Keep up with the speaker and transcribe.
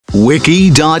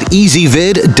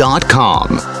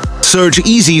Wiki.ezvid.com. Search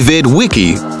EasyVid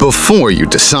Wiki before you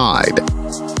decide.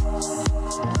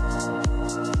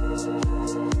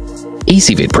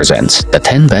 EasyVid presents the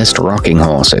 10 best rocking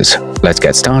horses. Let's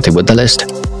get started with the list.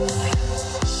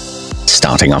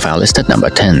 Starting off our list at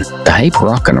number 10, the Hape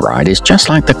Rockin ride is just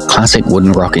like the classic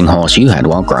wooden rocking horse you had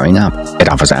while growing up. It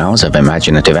offers hours of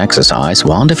imaginative exercise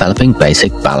while developing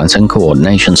basic balance and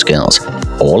coordination skills.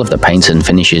 All of the paints and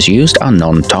finishes used are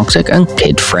non-toxic and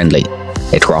kid-friendly.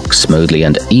 It rocks smoothly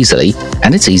and easily,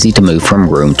 and it's easy to move from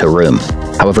room to room.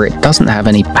 However, it doesn't have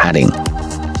any padding.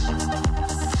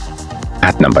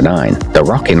 At number 9, the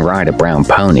Rockin Rider Brown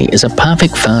Pony is a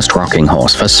perfect first rocking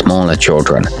horse for smaller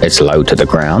children. It's low to the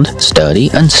ground,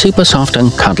 sturdy, and super soft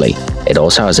and cuddly. It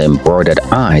also has embroidered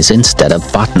eyes instead of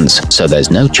buttons, so there's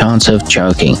no chance of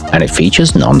choking, and it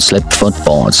features non-slip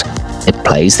footboards. It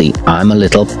plays the I'm a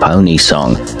Little Pony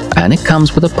song, and it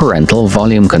comes with a parental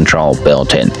volume control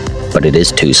built in, but it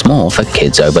is too small for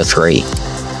kids over 3.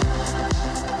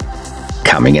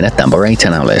 Coming in at number 8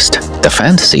 on our list, the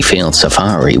Fantasy Field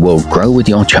Safari will grow with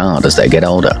your child as they get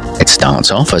older. It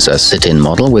starts off as a sit-in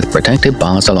model with protective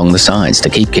bars along the sides to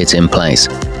keep kids in place.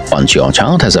 Once your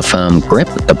child has a firm grip,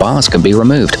 the bars can be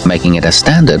removed, making it a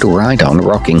standard ride-on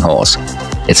rocking horse.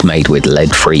 It's made with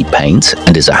lead-free paints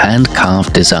and is a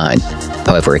hand-carved design.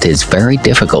 However, it is very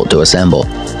difficult to assemble.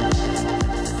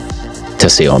 To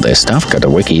see all this stuff, go to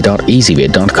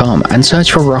wiki.ezvid.com and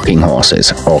search for rocking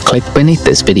horses, or click beneath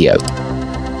this video.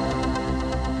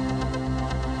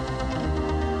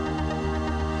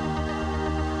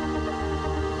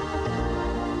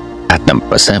 At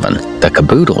number 7, the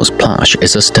Kaboodles Plush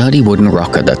is a sturdy wooden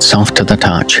rocker that's soft to the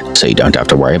touch, so you don't have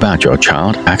to worry about your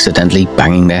child accidentally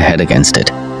banging their head against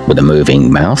it. With a moving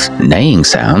mouth, neighing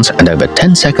sounds, and over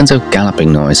 10 seconds of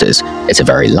galloping noises, it's a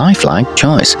very lifelike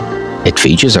choice. It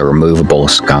features a removable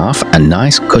scarf and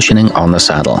nice cushioning on the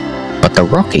saddle, but the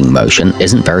rocking motion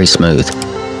isn't very smooth.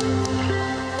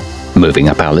 Moving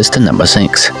up our list to number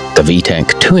 6, the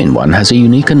VTech 2-in-1 has a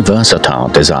unique and versatile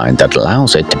design that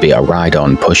allows it to be a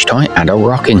ride-on push toy and a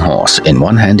rocking horse in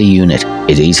one handy unit.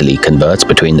 It easily converts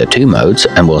between the two modes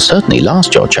and will certainly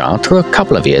last your child through a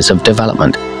couple of years of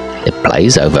development. It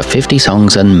plays over 50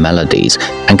 songs and melodies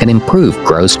and can improve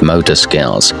gross motor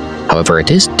skills. However,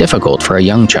 it is difficult for a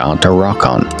young child to rock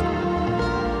on.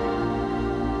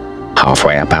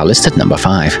 Halfway up our list at number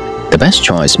 5, the Best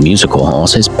Choice musical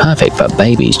horse is perfect for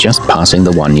babies just passing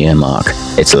the 1-year mark.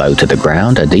 It's low to the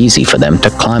ground and easy for them to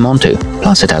climb onto.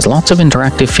 Plus, it has lots of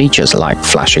interactive features like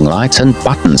flashing lights and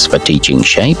buttons for teaching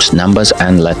shapes, numbers,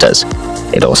 and letters.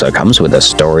 It also comes with a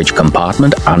storage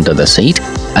compartment under the seat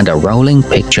and a rolling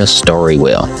picture story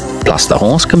wheel. Plus, the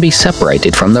horse can be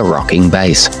separated from the rocking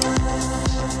base.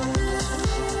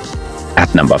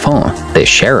 At number 4, the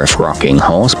Sheriff Rocking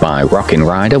Horse by Rockin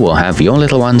Rider will have your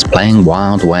little ones playing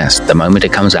Wild West the moment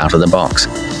it comes out of the box.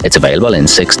 It's available in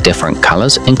 6 different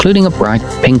colors, including a bright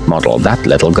pink model that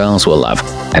little girls will love,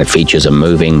 and it features a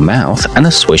moving mouth and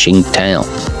a swishing tail.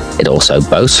 It also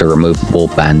boasts a removable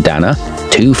bandana,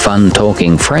 2 fun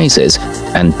talking phrases,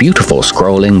 and beautiful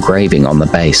scroll engraving on the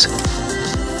base.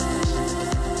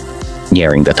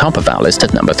 Nearing the top of our list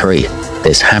at number 3,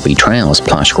 this Happy Trails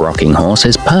plush rocking horse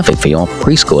is perfect for your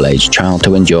preschool-age child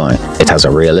to enjoy. It has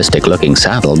a realistic-looking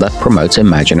saddle that promotes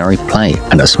imaginary play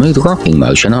and a smooth rocking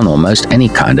motion on almost any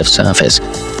kind of surface.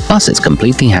 Plus, it's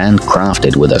completely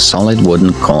handcrafted with a solid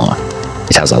wooden core.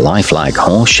 It has a lifelike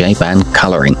horse shape and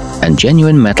coloring, and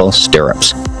genuine metal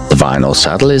stirrups. The vinyl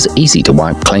saddle is easy to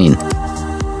wipe clean.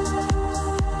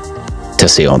 To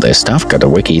see all this stuff, go to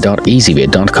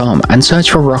wiki.ezvid.com and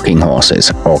search for rocking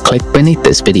horses, or click beneath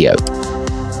this video.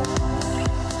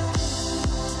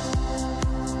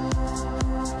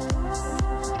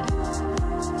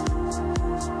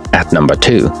 At number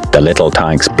 2, the Little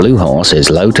Tikes Blue Horse is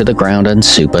low to the ground and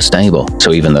super stable,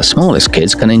 so even the smallest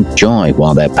kids can enjoy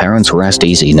while their parents rest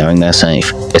easy knowing they're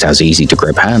safe. It has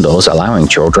easy-to-grip handles, allowing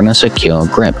children a secure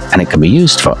grip, and it can be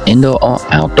used for indoor or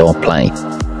outdoor play.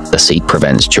 The seat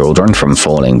prevents children from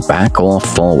falling back or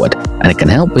forward, and it can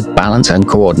help with balance and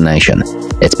coordination.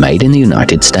 It's made in the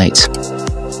United States.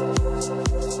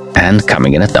 And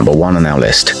coming in at number 1 on our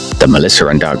list, the Melissa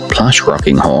and Doug plush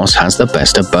rocking horse has the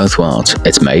best of both worlds.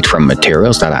 It's made from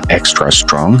materials that are extra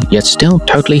strong, yet still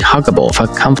totally huggable for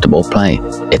comfortable play.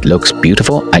 It looks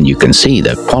beautiful, and you can see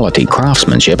the quality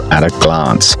craftsmanship at a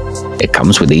glance. It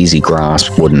comes with easy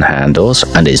grasp wooden handles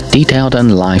and is detailed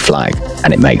and lifelike,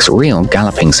 and it makes real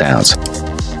galloping sounds.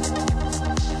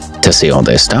 To see all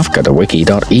this stuff, go to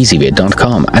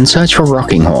wiki.ezvid.com and search for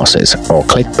rocking horses, or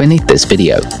click beneath this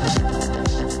video.